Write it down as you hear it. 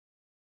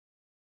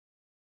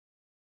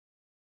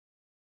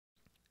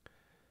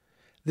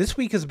This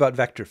week is about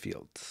vector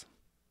fields.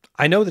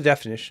 I know the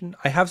definition,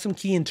 I have some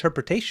key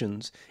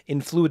interpretations in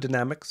fluid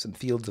dynamics and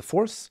fields of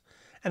force,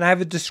 and I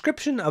have a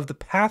description of the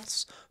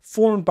paths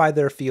formed by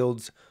their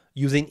fields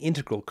using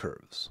integral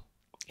curves.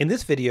 In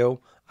this video,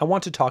 I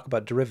want to talk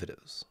about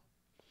derivatives.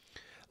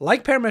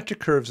 Like parametric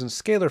curves and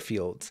scalar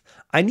fields,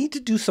 I need to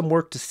do some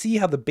work to see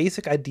how the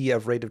basic idea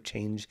of rate of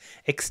change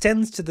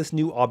extends to this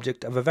new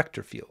object of a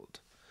vector field.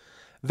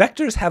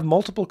 Vectors have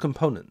multiple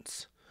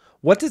components.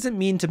 What does it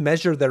mean to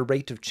measure their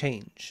rate of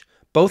change,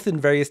 both in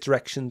various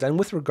directions and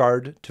with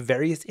regard to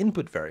various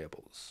input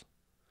variables?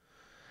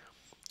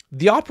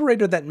 The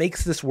operator that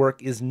makes this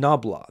work is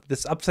nabla,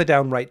 this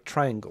upside-down right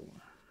triangle.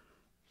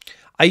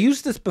 I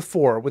used this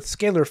before with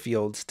scalar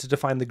fields to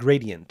define the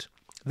gradient.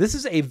 This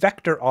is a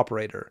vector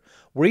operator,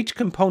 where each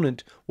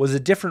component was a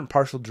different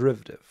partial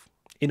derivative.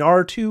 In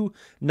R2,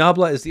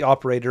 nabla is the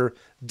operator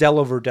del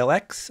over del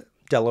x,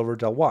 del over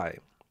del y.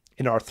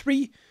 In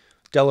R3,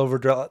 del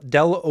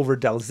over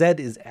del z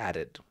is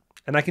added.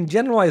 And I can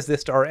generalize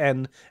this to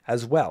Rn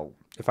as well,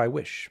 if I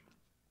wish.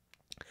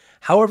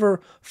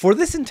 However, for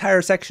this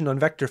entire section on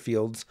vector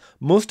fields,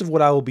 most of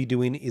what I will be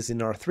doing is in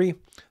R3,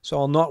 so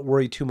I'll not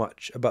worry too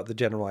much about the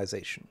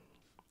generalization.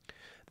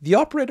 The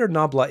operator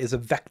nabla is a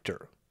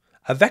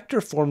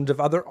vector formed of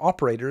other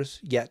operators,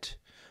 yet,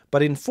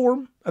 but in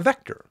form, a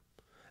vector.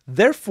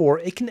 Therefore,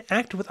 it can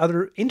interact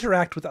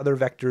with other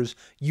vectors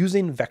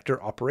using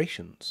vector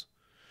operations.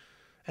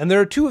 And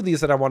there are two of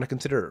these that I want to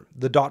consider,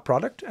 the dot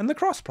product and the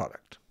cross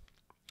product.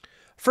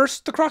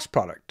 First, the cross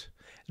product.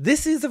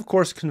 This is, of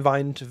course,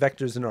 confined to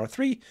vectors in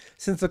R3,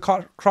 since the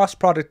cross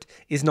product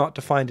is not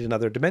defined in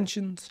other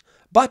dimensions.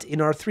 But in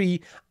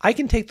R3, I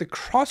can take the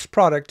cross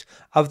product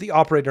of the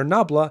operator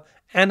nabla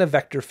and a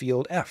vector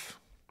field f.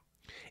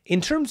 In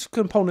terms of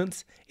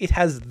components, it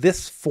has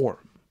this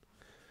form.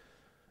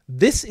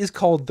 This is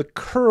called the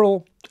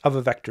curl of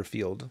a vector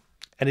field,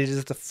 and it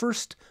is the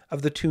first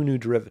of the two new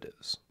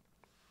derivatives.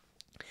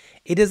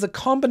 It is a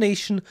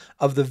combination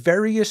of the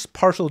various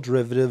partial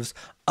derivatives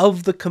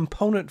of the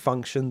component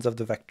functions of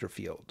the vector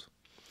field.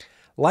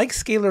 Like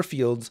scalar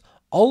fields,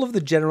 all of the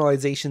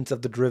generalizations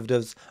of the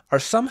derivatives are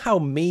somehow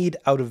made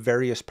out of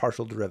various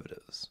partial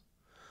derivatives.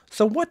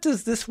 So what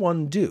does this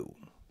one do?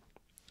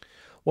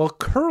 Well,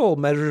 curl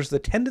measures the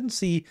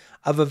tendency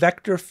of a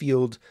vector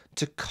field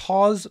to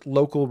cause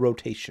local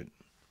rotation.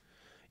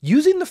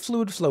 Using the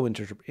fluid flow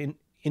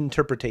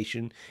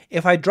interpretation,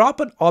 if I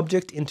drop an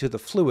object into the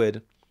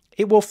fluid,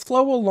 it will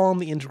flow along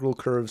the integral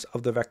curves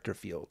of the vector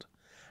field.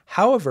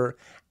 However,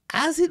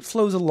 as it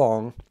flows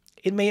along,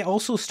 it may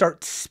also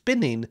start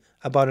spinning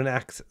about an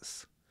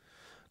axis.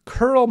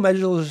 Curl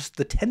measures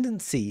the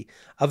tendency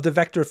of the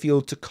vector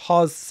field to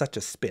cause such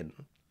a spin.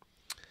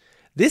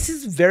 This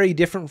is very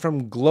different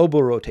from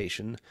global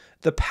rotation.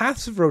 The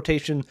paths of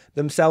rotation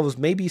themselves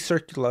may be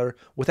circular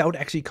without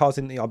actually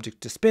causing the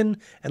object to spin,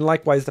 and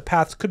likewise the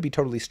paths could be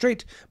totally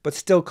straight, but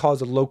still cause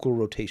a local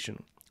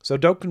rotation. So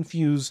don't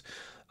confuse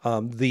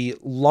the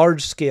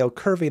large-scale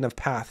curving of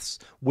paths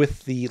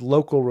with the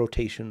local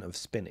rotation of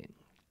spinning.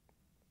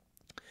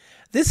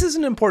 This is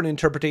an important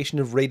interpretation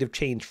of rate of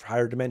change for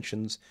higher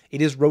dimensions. It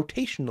is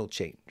rotational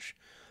change.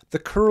 The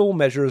curl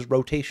measures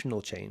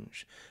rotational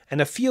change,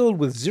 and a field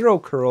with zero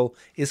curl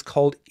is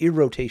called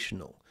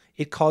irrotational.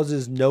 It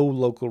causes no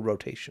local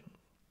rotation.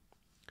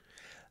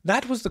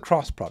 That was the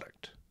cross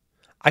product.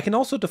 I can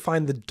also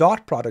define the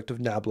dot product of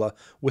nabla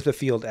with a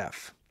field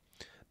f.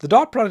 The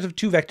dot product of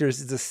two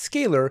vectors is a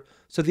scalar,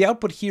 so the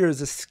output here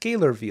is a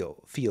scalar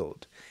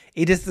field.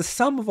 It is the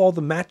sum of all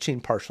the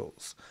matching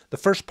partials, the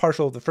first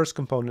partial of the first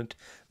component,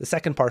 the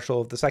second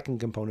partial of the second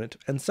component,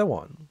 and so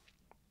on.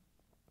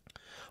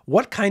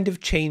 What kind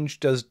of change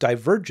does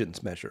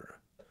divergence measure?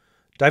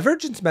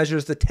 Divergence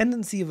measures the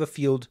tendency of a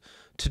field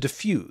to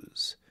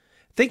diffuse.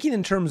 Thinking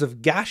in terms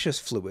of gaseous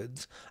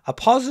fluids, a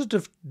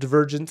positive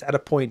divergence at a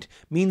point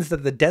means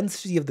that the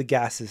density of the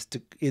gas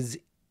is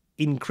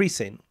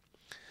increasing.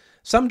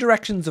 Some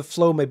directions of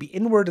flow may be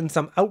inward and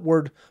some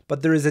outward,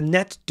 but there is a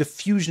net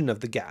diffusion of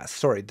the gas.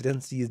 The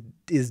density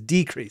is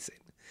decreasing.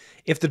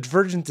 If the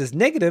divergence is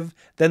negative,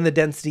 then the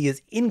density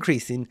is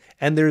increasing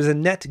and there is a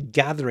net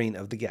gathering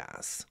of the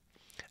gas.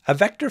 A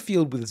vector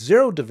field with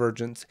zero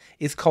divergence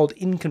is called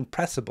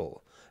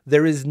incompressible.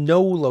 There is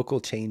no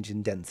local change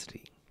in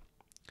density.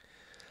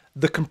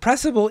 The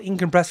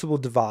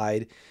compressible-incompressible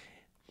divide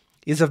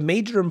is of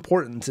major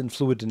importance in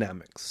fluid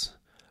dynamics.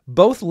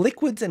 Both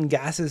liquids and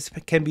gases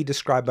can be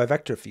described by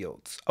vector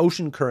fields,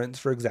 ocean currents,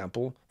 for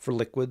example, for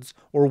liquids,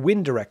 or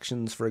wind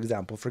directions, for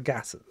example, for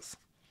gases.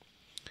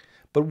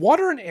 But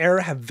water and air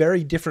have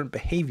very different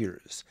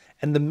behaviors,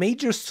 and the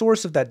major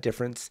source of that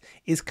difference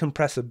is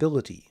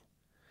compressibility.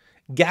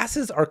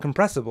 Gases are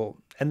compressible,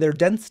 and their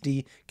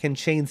density can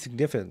change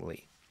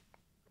significantly.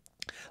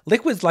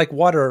 Liquids like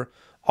water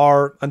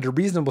are, under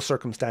reasonable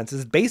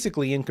circumstances,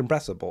 basically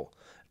incompressible.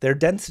 Their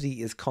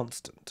density is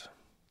constant.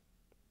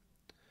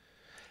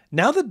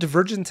 Now that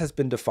divergence has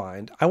been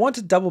defined, I want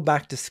to double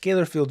back to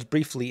scalar fields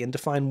briefly and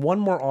define one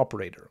more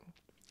operator.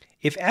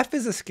 If f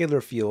is a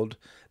scalar field,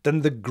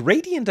 then the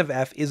gradient of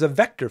f is a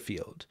vector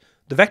field,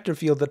 the vector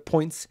field that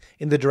points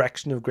in the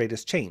direction of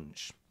greatest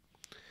change.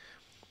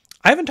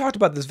 I haven't talked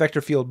about this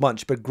vector field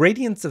much, but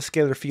gradients of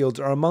scalar fields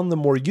are among the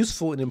more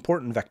useful and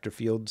important vector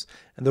fields,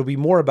 and there'll be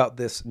more about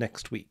this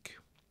next week.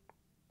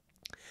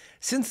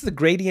 Since the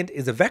gradient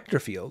is a vector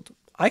field,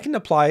 I can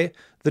apply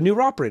the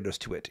new operators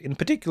to it. In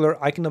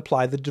particular, I can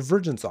apply the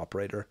divergence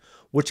operator,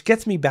 which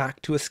gets me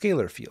back to a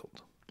scalar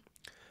field.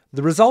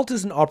 The result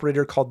is an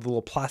operator called the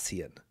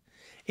Laplacian.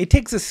 It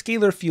takes a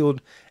scalar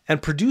field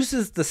and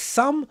produces the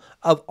sum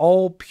of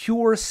all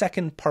pure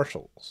second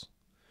partials.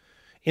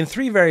 In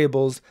three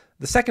variables,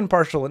 the second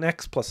partial in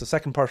x plus the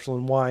second partial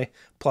in y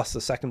plus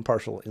the second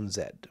partial in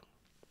z.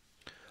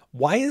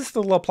 Why is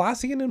the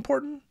Laplacian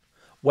important?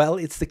 Well,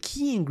 it's the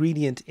key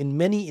ingredient in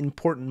many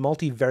important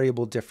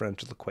multivariable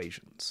differential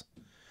equations.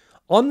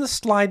 On the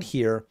slide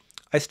here,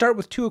 I start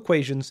with two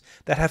equations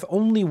that have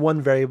only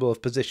one variable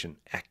of position,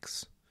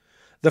 x.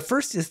 The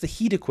first is the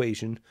heat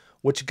equation,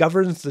 which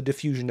governs the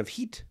diffusion of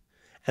heat,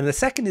 and the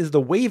second is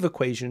the wave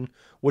equation,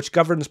 which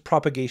governs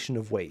propagation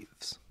of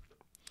waves.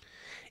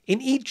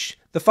 In each,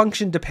 the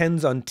function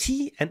depends on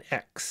t and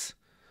x,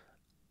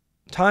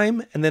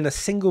 time, and then a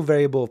single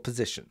variable of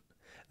position.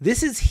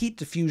 This is heat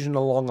diffusion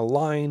along a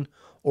line,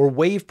 or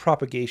wave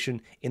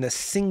propagation in a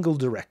single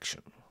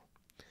direction.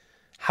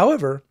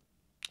 However,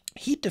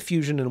 heat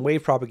diffusion and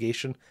wave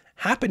propagation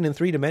happen in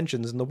 3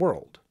 dimensions in the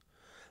world.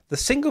 The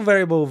single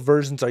variable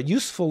versions are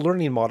useful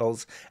learning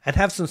models and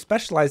have some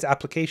specialized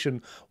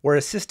application where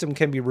a system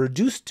can be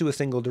reduced to a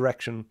single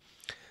direction,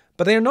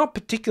 but they are not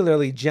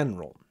particularly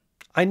general.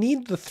 I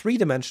need the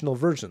 3-dimensional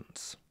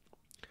versions.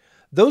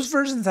 Those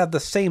versions have the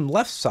same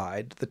left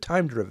side, the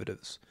time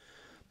derivatives,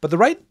 but the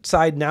right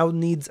side now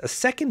needs a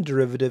second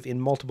derivative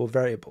in multiple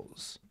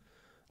variables.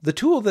 The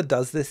tool that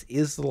does this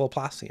is the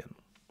Laplacian.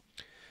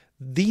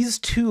 These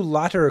two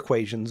latter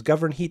equations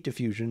govern heat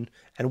diffusion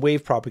and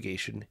wave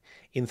propagation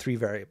in 3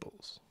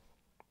 variables.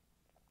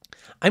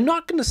 I'm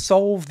not going to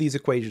solve these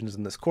equations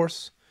in this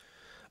course,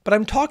 but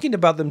I'm talking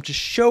about them to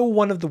show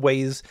one of the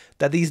ways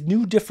that these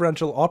new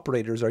differential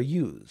operators are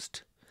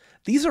used.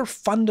 These are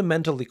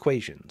fundamental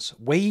equations.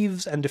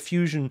 Waves and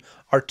diffusion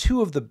are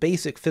 2 of the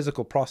basic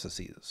physical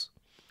processes.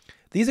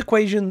 These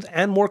equations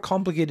and more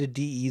complicated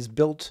DEs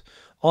built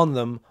on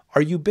them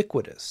are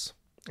ubiquitous,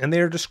 and they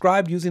are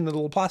described using the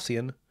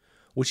Laplacian,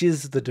 which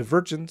is the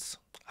divergence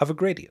of a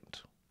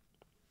gradient.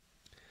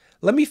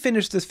 Let me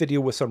finish this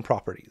video with some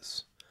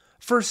properties.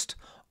 First,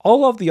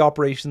 all of the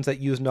operations that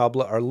use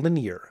nabla are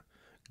linear.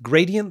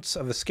 Gradients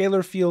of a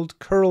scalar field,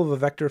 curl of a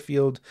vector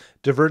field,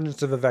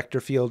 divergence of a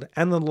vector field,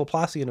 and the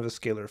Laplacian of a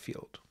scalar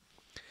field.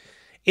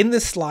 In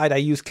this slide, I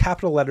use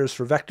capital letters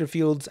for vector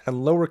fields and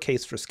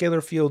lowercase for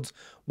scalar fields,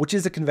 which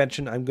is a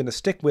convention I'm going to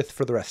stick with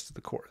for the rest of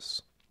the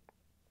course.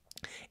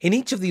 In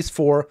each of these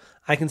 4,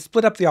 I can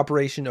split up the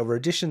operation over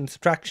addition and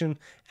subtraction,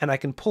 and I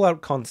can pull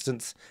out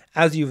constants,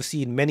 as you've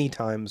seen many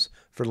times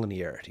for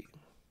linearity.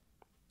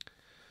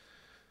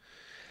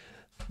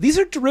 These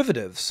are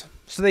derivatives,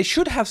 so they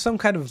should have some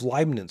kind of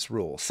Leibniz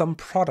rule, some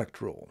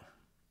product rule.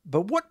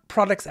 But what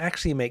products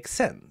actually make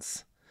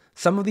sense?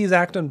 Some of these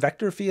act on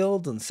vector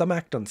fields and some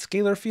act on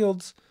scalar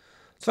fields,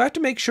 so I have to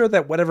make sure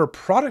that whatever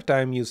product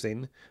I am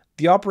using,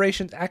 the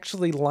operations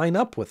actually line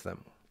up with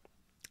them.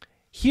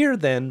 Here,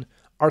 then,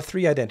 are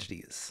 3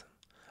 identities.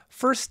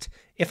 First,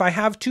 if I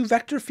have 2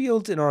 vector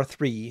fields in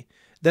R3,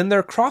 then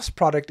their cross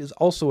product is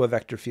also a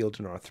vector field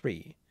in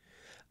R3.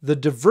 The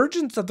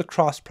divergence of the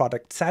cross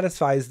product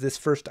satisfies this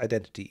first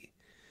identity.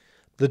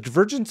 The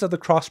divergence of the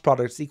cross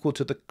product is equal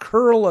to the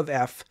curl of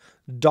f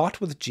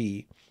dot with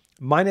g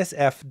minus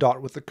f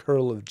dot with the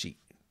curl of g.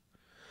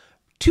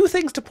 2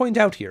 things to point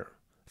out here.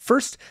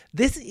 First,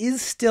 this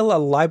is still a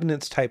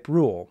Leibniz type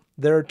rule.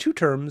 There are 2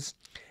 terms,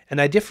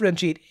 and I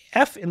differentiate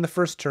f in the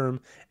first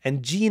term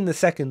and g in the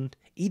second,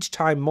 each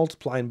time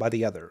multiplying by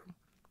the other.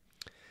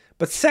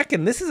 But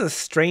second, this is a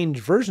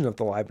strange version of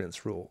the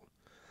Leibniz rule.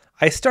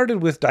 I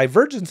started with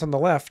divergence on the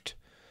left,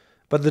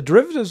 but the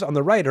derivatives on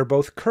the right are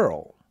both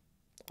curl.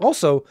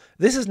 Also,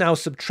 this is now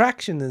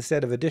subtraction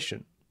instead of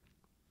addition.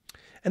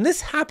 And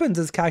this happens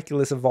as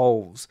calculus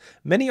evolves.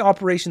 Many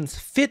operations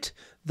fit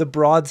the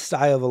broad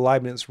style of the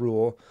Leibniz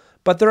rule,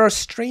 but there are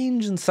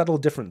strange and subtle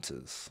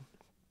differences.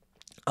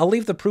 I'll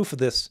leave the proof of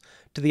this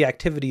to the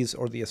activities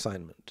or the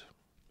assignment.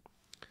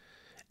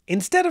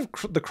 Instead of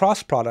the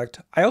cross product,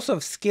 I also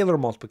have scalar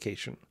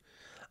multiplication.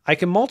 I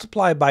can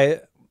multiply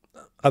by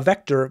a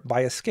vector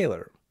by a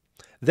scalar.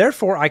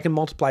 Therefore, I can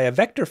multiply a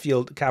vector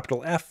field,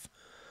 capital F,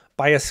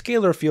 by a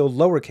scalar field,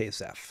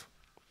 lowercase f.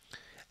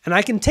 And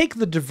I can take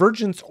the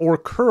divergence or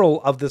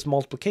curl of this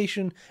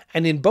multiplication,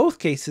 and in both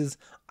cases,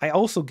 I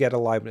also get a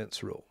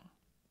Leibniz rule.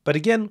 But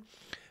again,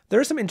 there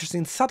are some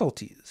interesting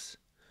subtleties.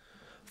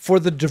 For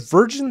the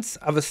divergence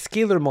of a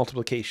scalar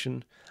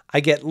multiplication, I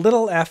get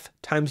little f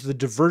times the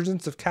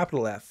divergence of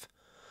capital F,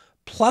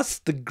 plus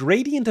the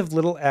gradient of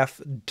little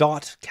f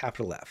dot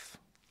capital F.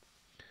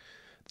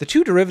 The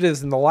 2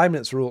 derivatives in the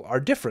Leibniz rule are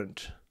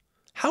different.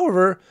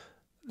 However,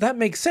 that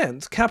makes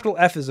sense. Capital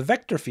F is a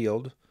vector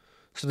field,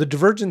 So the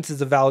divergence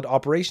is a valid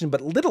operation,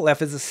 but little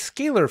f is a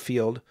scalar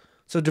field,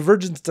 so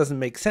divergence doesn't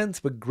make sense,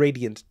 but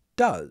gradient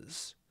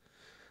does.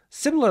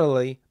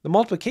 Similarly, the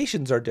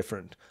multiplications are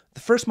different. The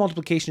first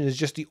multiplication is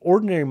just the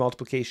ordinary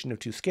multiplication of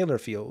two scalar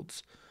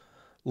fields.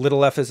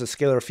 Little f is a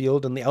scalar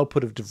field, and the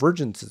output of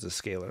divergence is a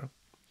scalar.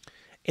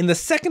 In the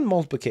second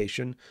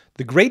multiplication,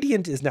 the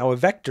gradient is now a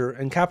vector,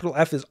 and capital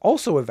F is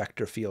also a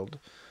vector field.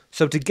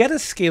 So to get a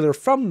scalar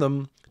from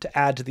them to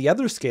add to the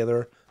other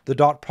scalar, the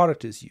dot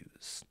product is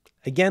used.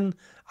 Again,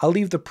 I'll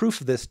leave the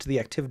proof of this to the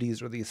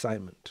activities or the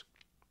assignment.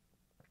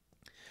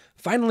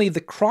 Finally,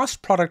 the cross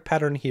product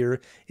pattern here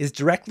is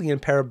directly in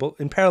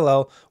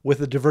parallel with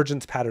the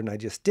divergence pattern I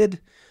just did.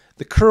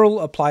 The curl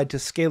applied to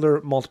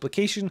scalar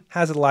multiplication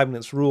has a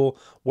Leibniz rule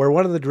where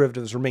one of the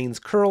derivatives remains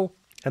curl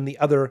and the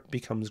other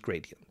becomes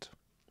gradient.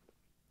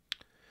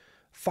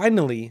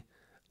 Finally,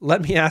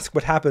 let me ask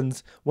what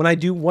happens when I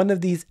do one of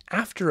these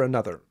after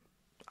another.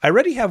 I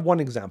already have one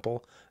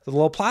example. The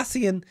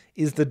Laplacian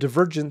is the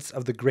divergence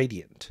of the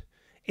gradient.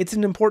 It's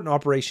an important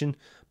operation,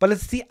 but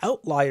it's the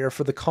outlier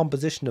for the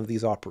composition of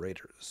these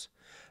operators.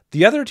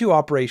 The other two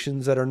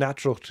operations that are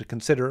natural to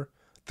consider,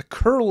 the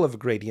curl of a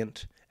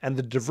gradient and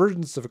the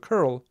divergence of a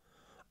curl,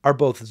 are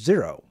both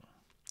 0.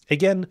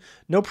 Again,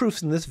 no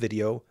proofs in this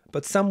video,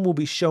 but some will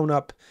be shown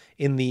up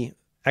in the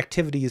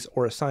activities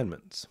or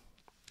assignments.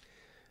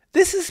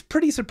 This is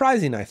pretty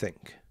surprising, I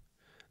think.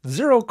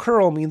 0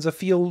 curl means a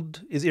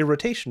field is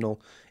irrotational.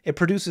 It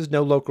produces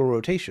no local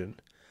rotation.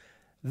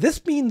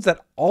 This means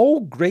that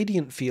all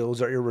gradient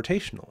fields are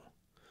irrotational.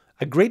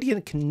 A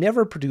gradient can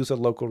never produce a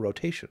local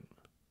rotation.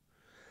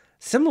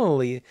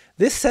 Similarly,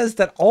 this says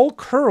that all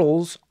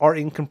curls are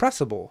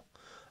incompressible.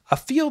 A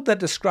field that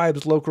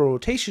describes local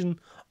rotation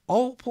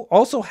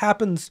also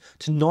happens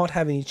to not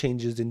have any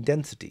changes in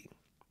density.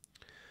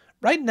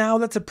 Right now,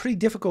 that's a pretty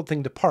difficult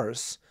thing to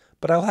parse,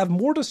 but I'll have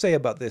more to say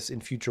about this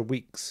in future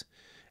weeks,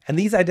 and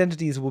these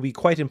identities will be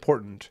quite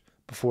important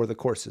before the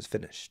course is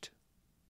finished.